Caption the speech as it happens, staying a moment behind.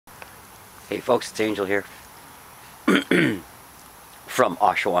Hey folks, it's Angel here from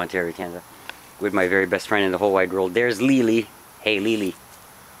Oshawa, Ontario, Canada, with my very best friend in the whole wide world. There's Lily. Hey Lily.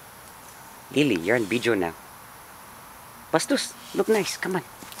 Lily, you're on video now. Bastos, look nice, come on.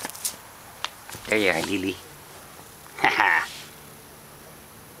 There you are, Lily. Haha.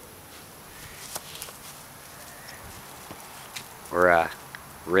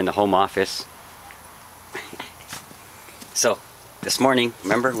 We're in the home office. So, this morning,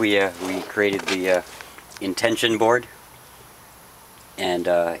 remember, we created the intention board, and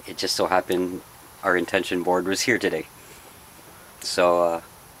it just so happened our intention board was here today. So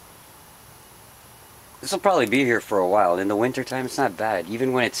this will probably be here for a while. In the winter time, it's not bad.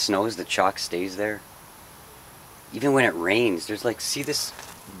 Even when it snows, the chalk stays there. Even when it rains, there's like, see this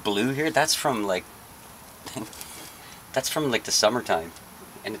blue here? That's from like that's from like the summertime,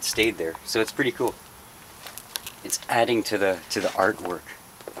 and it stayed there. So it's pretty cool. It's adding to the artwork.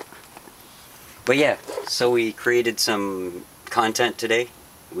 But yeah, so we created some content today.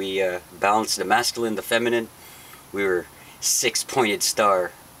 We balanced the masculine, the feminine. We were six-pointed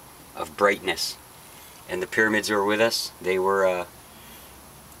star of brightness, and the pyramids were with us. They were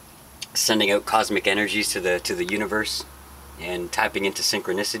sending out cosmic energies to the universe and tapping into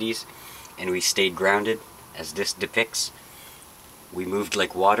synchronicities, and we stayed grounded, as this depicts. We moved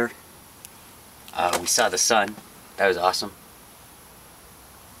like water. We saw the sun. That was awesome.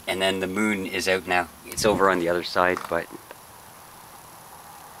 And then the moon is out now. It's over on the other side, but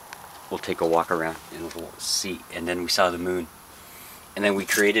we'll take a walk around and we'll see. And then we saw the moon. And then we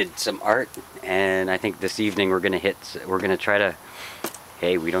created some art, and I think this evening we're gonna try to,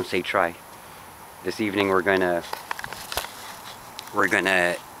 hey, we don't say try. This evening we're gonna work on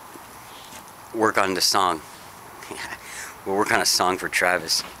the song. We'll work on a song for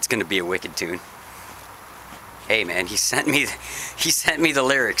Travis. It's gonna be a wicked tune. Hey man, he sent me the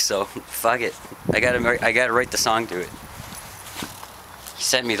lyrics, so fuck it. I gotta write the song to it. He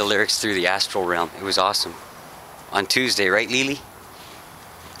sent me the lyrics through the astral realm. It was awesome. On Tuesday, right, Lily?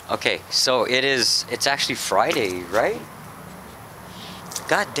 Okay, so it's actually Friday, right?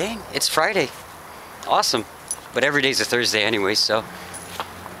 God dang, it's Friday. Awesome. But every day's a Thursday anyway, so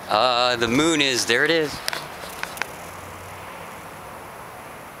the moon is, there it is.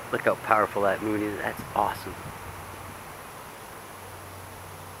 Look how powerful that moon is. That's awesome.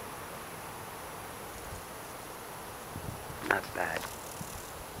 Not bad.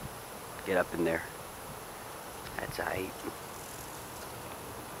 Get up in there. That's aight.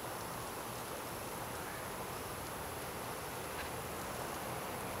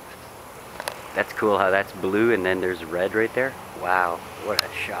 That's cool how that's blue and then there's red right there. Wow, what a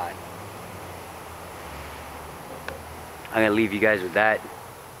shot. I'm gonna leave you guys with that.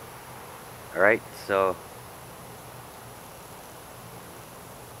 Alright, so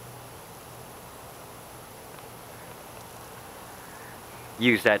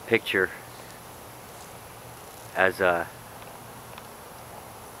use that picture as a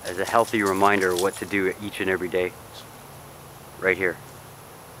healthy reminder of what to do each and every day. Right here.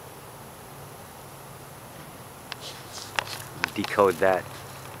 Decode that.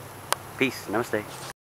 Peace. Namaste.